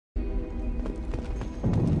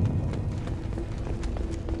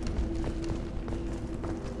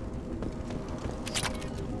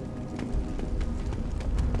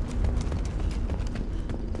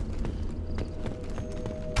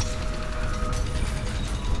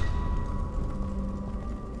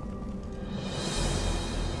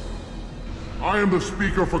I am the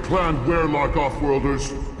speaker for Clan Werlock,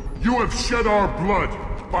 Offworlders. You have shed our blood.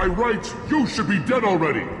 By rights, you should be dead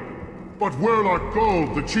already. But Werlock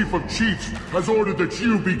Gold, the Chief of Chiefs, has ordered that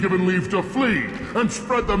you be given leave to flee and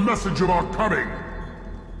spread the message of our coming.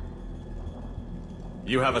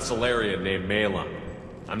 You have a Salarian named Malon.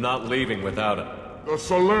 I'm not leaving without him. The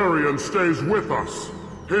Salarian stays with us.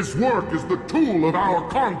 His work is the tool of our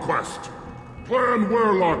conquest. Clan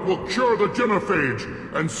Werlock will cure the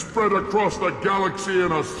Genophage and spread across the galaxy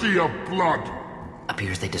in a sea of blood.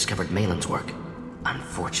 Appears they discovered Malon's work.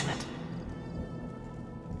 Unfortunate.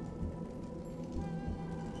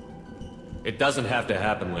 It doesn't have to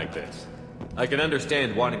happen like this. I can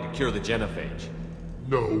understand wanting to cure the Genophage.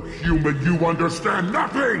 No human, you understand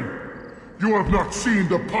nothing! You have not seen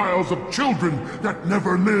the piles of children that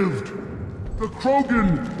never lived. The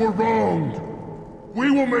Krogan were wronged.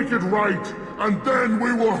 We will make it right, and then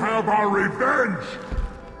we will have our revenge!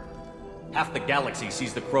 Half the galaxy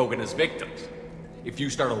sees the Krogan as victims. If you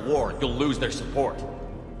start a war, you'll lose their support.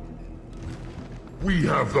 We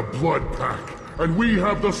have the Blood Pack, and we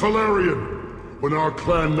have the Salarian. When our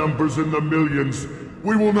clan numbers in the millions,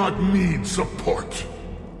 we will not need support.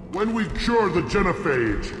 When we cure the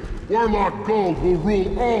Genophage, Werlock Gold will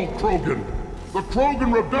rule all Krogan. The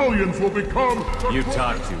Krogan rebellions will become... You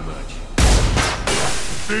talk too much.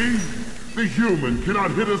 See? The human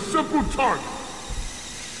cannot hit a simple target.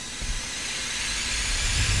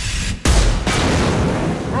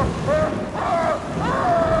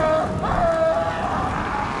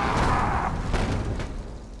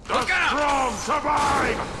 Look out! Strong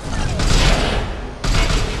survive!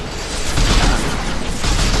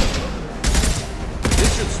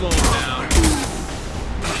 This should slow him down.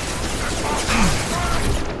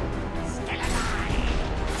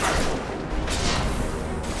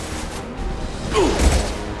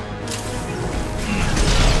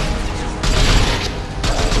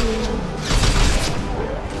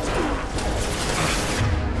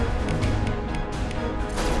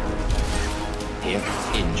 Here,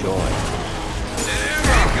 enjoy. There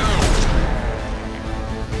we go!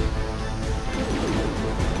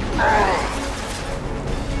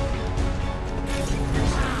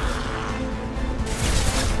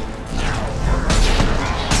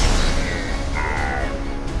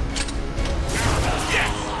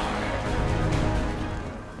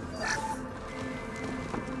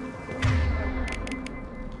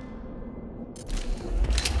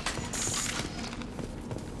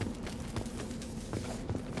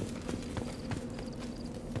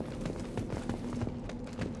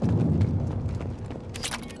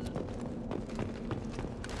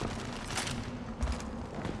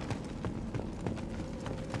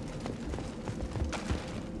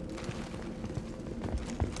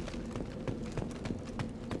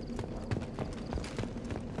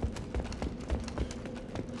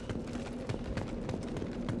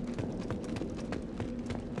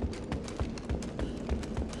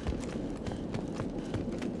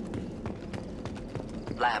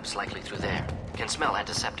 Labs likely through there. Can smell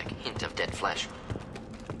antiseptic. Hint of dead flesh.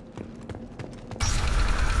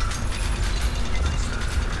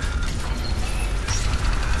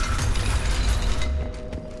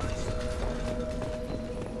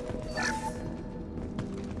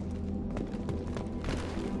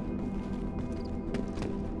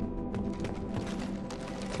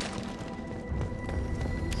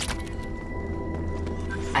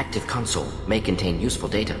 Active console may contain useful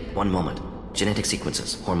data. One moment. Genetic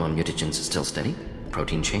sequences. Hormone mutagens still steady.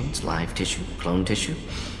 Protein chains, live tissue, clone tissue.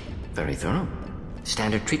 Very thorough.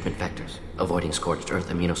 Standard treatment vectors. Avoiding scorched earth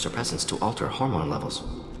immunosuppressants to alter hormone levels.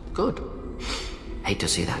 Good. Hate to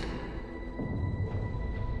see that.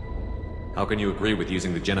 How can you agree with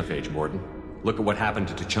using the Genophage, Mordin? Look at what happened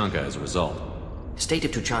to Tuchanka as a result. State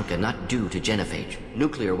of Tuchanka not due to Genophage.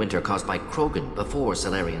 Nuclear winter caused by Krogan before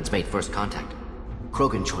Salarians made first contact.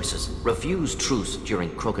 Krogan choices. Refuse truce during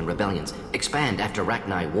Krogan rebellions. Expand after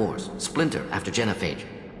Rachni wars. Splinter after Genophage.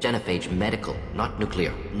 Genophage medical, not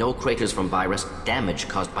nuclear. No craters from virus. Damage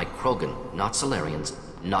caused by Krogan, not Salarians,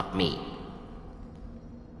 not me.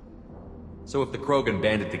 So if the Krogan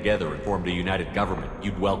banded together and formed a united government,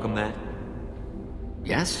 you'd welcome that?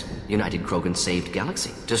 Yes, United Krogan saved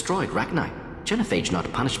Galaxy. Destroyed Rachni. Genophage not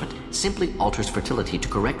punishment. Simply alters fertility to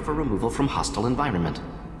correct for removal from hostile environment.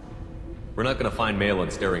 We're not gonna find Malon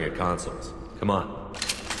staring at consoles. Come on.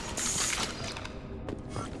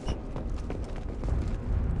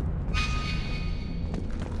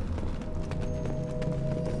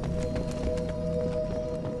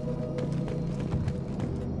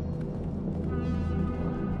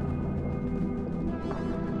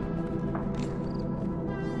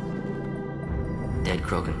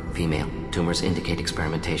 Lieutenant Krogan, female. Tumors indicate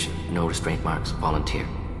experimentation. No restraint marks. Volunteer.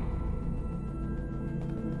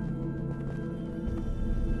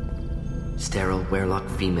 Sterile Weyrloc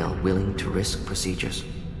female willing to risk procedures.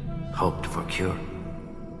 Hoped for cure.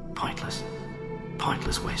 Pointless.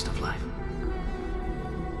 Pointless waste of life.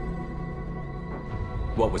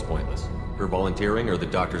 What was pointless? Her volunteering or the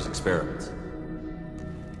doctor's experiments?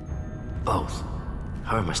 Both.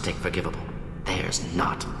 Her mistake forgivable. Theirs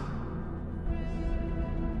not.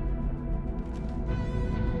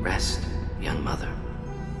 Rest, young mother.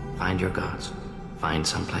 Find your gods. Find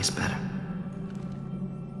someplace better.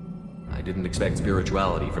 I didn't expect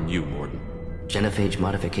spirituality from you, Mordin. Genophage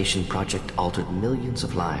modification project altered millions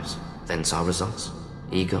of lives, then saw results.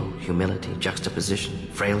 Ego, humility, juxtaposition,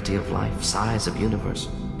 frailty of life, size of universe.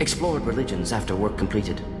 Explored religions after work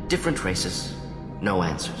completed. Different races. No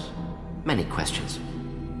answers. Many questions.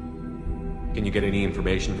 Can you get any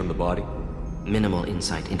information from the body? Minimal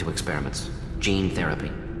insight into experiments. Gene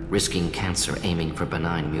therapy. Risking cancer aiming for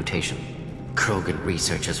benign mutation. Krogan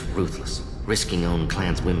research is ruthless. Risking own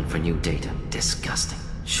clan's women for new data. Disgusting.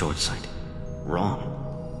 Short-sighted. Wrong.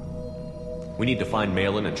 We need to find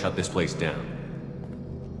Malin and shut this place down.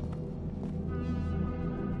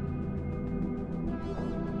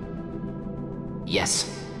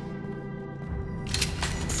 Yes.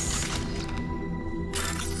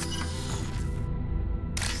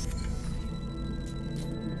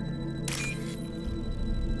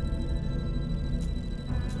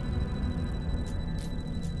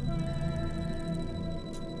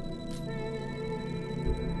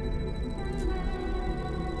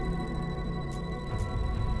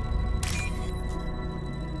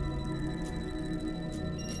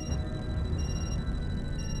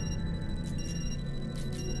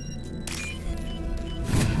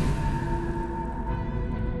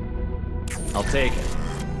 I'll take it.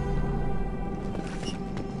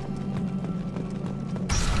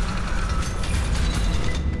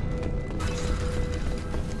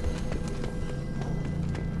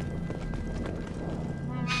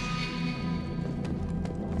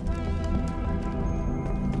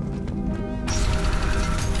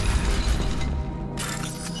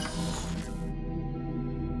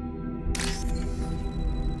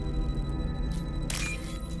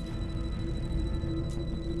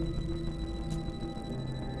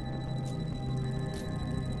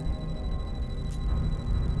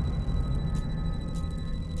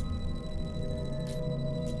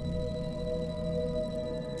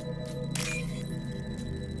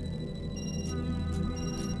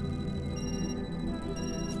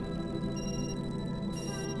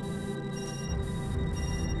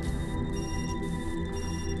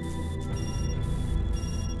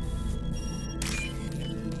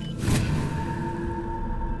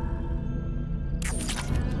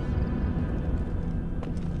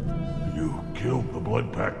 Killed the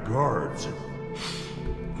Bloodpack guards.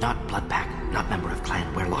 Not Bloodpack, not member of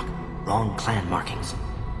Clan Weyrloc. Wrong clan markings.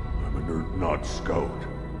 I'm a nerd, not scout.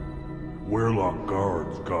 Weyrloc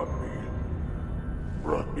guards got me.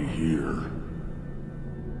 Brought me here.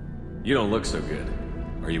 You don't look so good.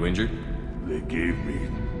 Are you injured? They gave me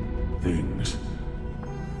things.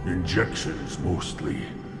 Injections, mostly.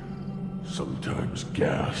 Sometimes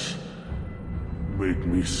gas. Make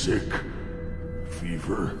me sick.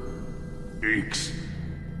 Fever. Aches.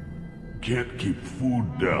 Can't keep food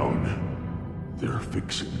down. They're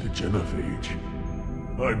fixing the genophage.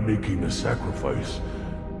 I'm making a sacrifice.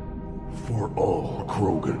 For all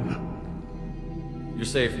Krogan. You're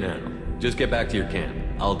safe now. Just get back to your camp.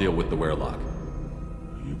 I'll deal with the Weyrloc.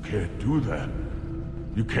 You can't do that.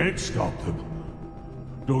 You can't stop them.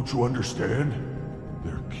 Don't you understand?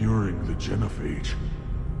 They're curing the genophage.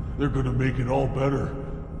 They're gonna make it all better.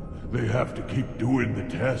 They have to keep doing the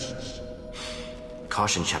tests.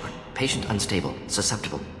 Caution, Shepard. Patient unstable,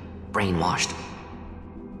 susceptible, brainwashed.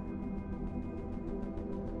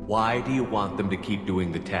 Why do you want them to keep doing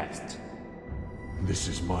the tests? This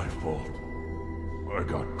is my fault. I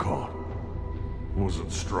got caught.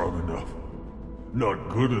 Wasn't strong enough. Not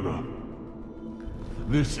good enough.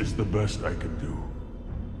 This is the best I can do.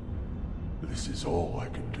 This is all I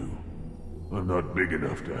can do. I'm not big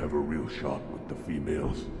enough to have a real shot with the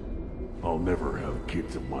females. I'll never have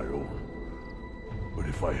kids of my own. But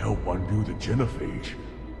if I help undo the genophage,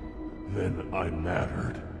 then I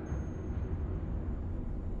mattered.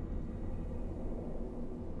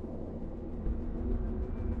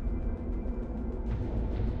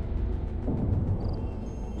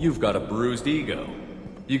 You've got a bruised ego.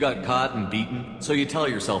 You got caught and beaten, so you tell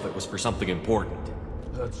yourself it was for something important.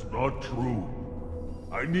 That's not true.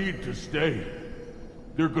 I need to stay.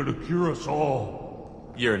 They're gonna cure us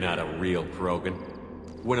all. You're not a real Krogan.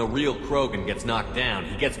 When a real Krogan gets knocked down,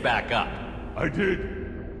 he gets back up. I did.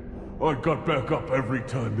 I got back up every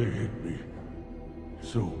time they hit me.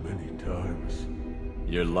 So many times.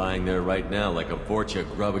 You're lying there right now like a Vorcha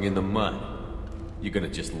grubbing in the mud. You gonna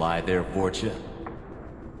just lie there, Vorcha?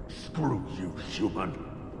 Screw you, human.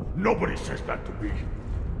 Nobody says that to me.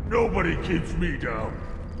 Nobody keeps me down.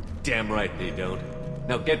 Damn right they don't.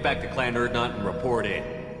 Now get back to Clan Urdnot and report in.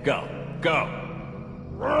 Go. Go!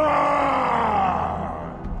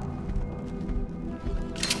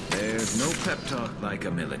 There's no pep talk like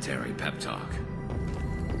a military pep talk.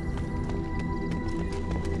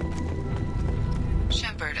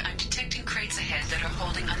 Shepard, I'm detecting crates ahead that are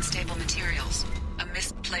holding unstable materials. A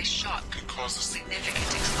misplaced shot could cause a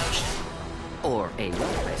significant explosion. Or a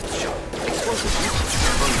well-placed shot. Explosive usage.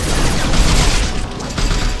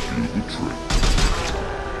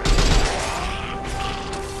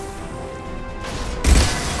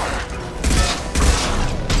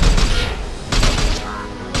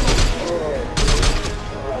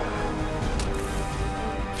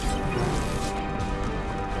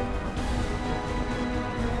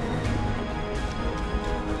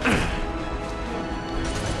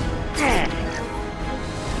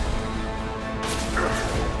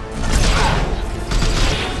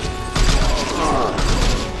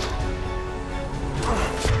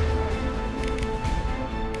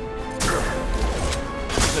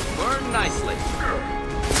 Nicely.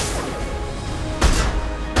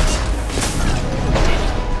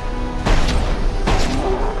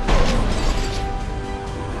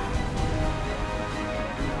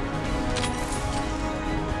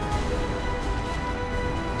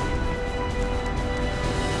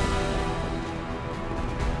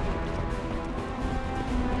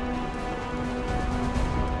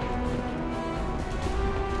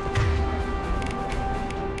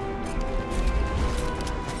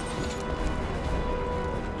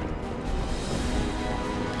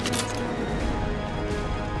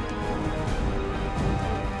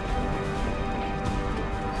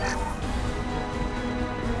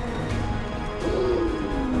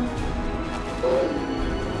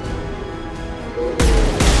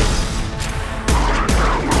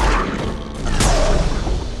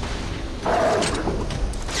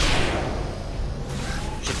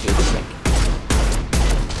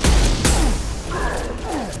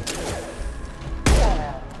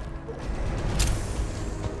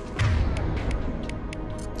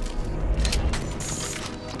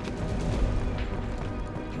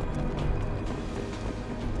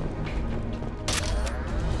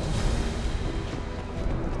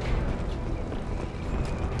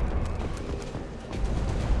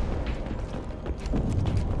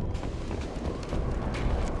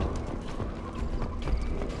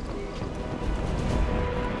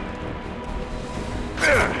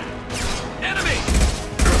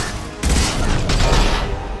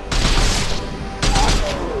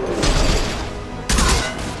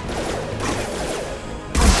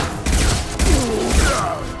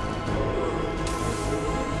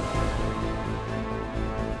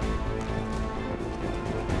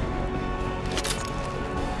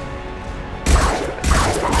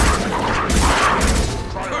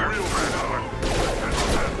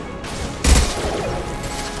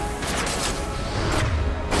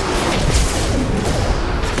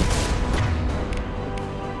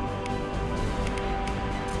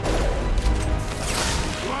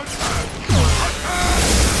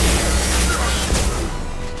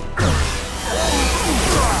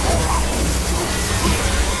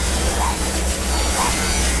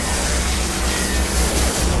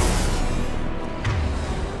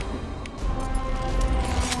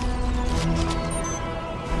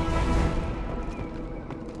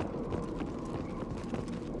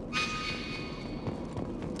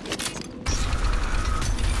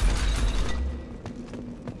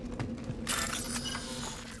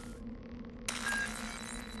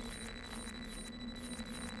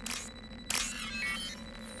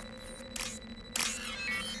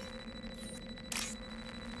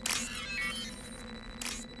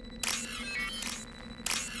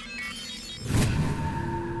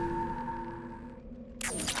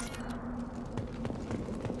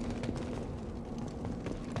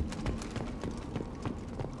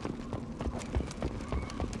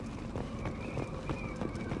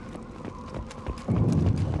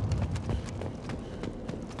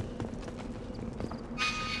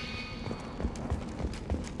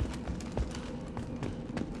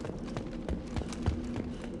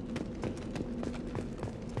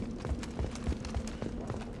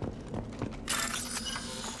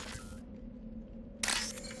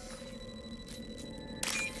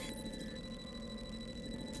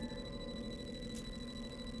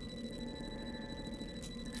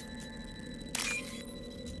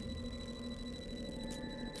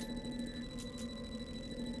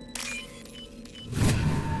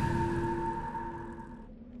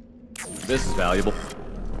 This is valuable.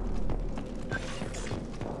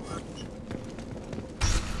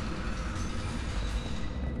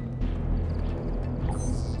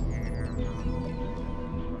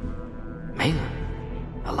 Malin,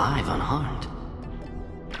 alive, unharmed.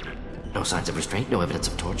 No signs of restraint, no evidence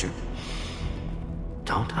of torture.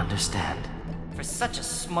 Don't understand. For such a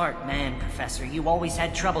smart man, Professor, you always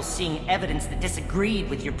had trouble seeing evidence that disagreed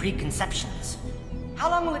with your preconceptions. How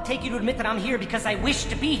long will it take you to admit that I'm here because I wish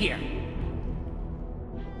to be here?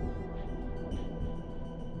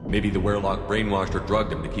 Maybe the Werelock brainwashed or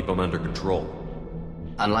drugged him to keep him under control.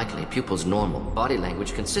 Unlikely. Pupil's normal. Body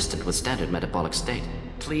language consistent with standard metabolic state.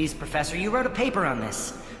 Please, Professor, you wrote a paper on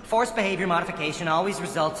this. Forced behavior modification always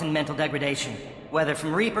results in mental degradation. Whether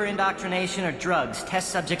from Reaper indoctrination or drugs, test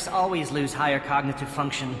subjects always lose higher cognitive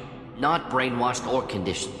function. Not brainwashed or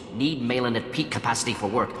conditioned. Need Malin at peak capacity for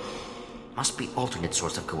work. Must be alternate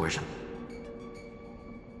source of coercion.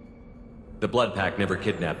 The Blood Pack never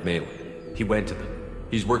kidnapped Malin. He went to them.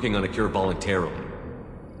 He's working on a cure voluntarily.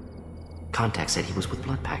 Contact said he was with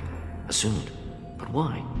Blood Pack. Assumed. But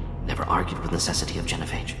why? Never argued with necessity of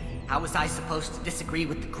genophage. How was I supposed to disagree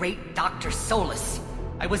with the great Dr. Solus?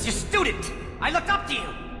 I was your student! I looked up to you!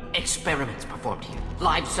 Experiments performed here.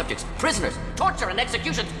 Live subjects, prisoners, torture and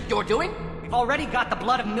executions. You're doing? We've already got the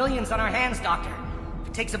blood of millions on our hands, Doctor. If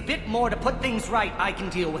it takes a bit more to put things right, I can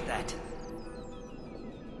deal with that.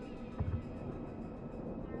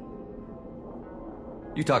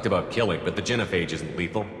 You talked about killing, but the genophage isn't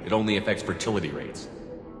lethal. It only affects fertility rates.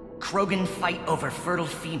 Krogan fight over fertile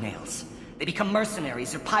females. They become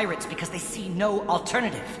mercenaries or pirates because they see no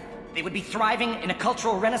alternative. They would be thriving in a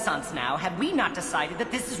cultural renaissance now had we not decided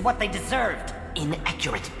that this is what they deserved.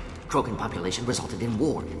 Inaccurate. Krogan population resulted in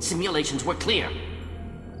war. Simulations were clear.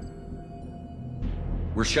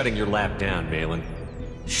 We're shutting your lab down, Malin.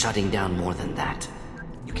 Shutting down more than that.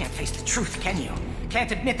 You can't face the truth, can you?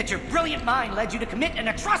 Can't admit that your brilliant mind led you to commit an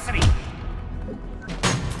atrocity!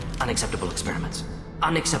 Unacceptable experiments.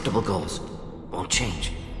 Unacceptable goals. Won't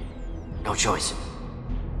change. No choice.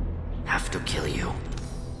 Have to kill you.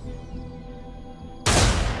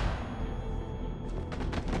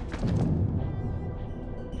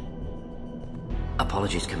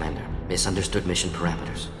 Apologies, Commander. Misunderstood mission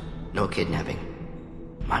parameters. No kidnapping.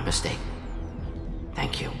 My mistake.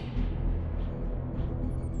 Thank you.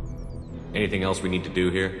 Anything else we need to do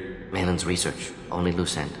here? Malin's research. Only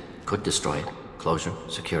loose end. Could destroy it. Closure.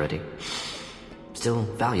 Security. Still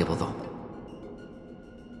valuable, though.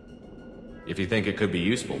 If you think it could be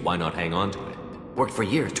useful, why not hang on to it? Worked for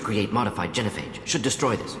years to create modified genophage. Should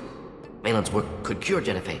destroy this. Malin's work could cure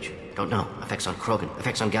genophage. Don't know. Effects on Krogan.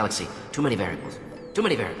 Effects on Galaxy. Too many variables. Too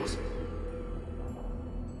many variables.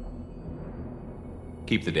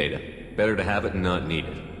 Keep the data. Better to have it and not need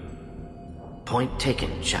it. Point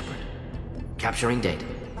taken, Shepard. Capturing data.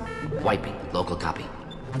 Wiping local copy.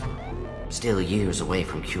 Still years away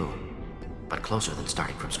from cure. But closer than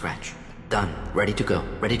starting from scratch. Done. Ready to go.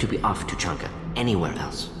 Ready to be off to Tuchanka. Anywhere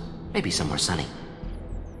else. Maybe somewhere sunny.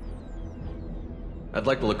 I'd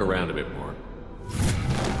like to look around a bit more.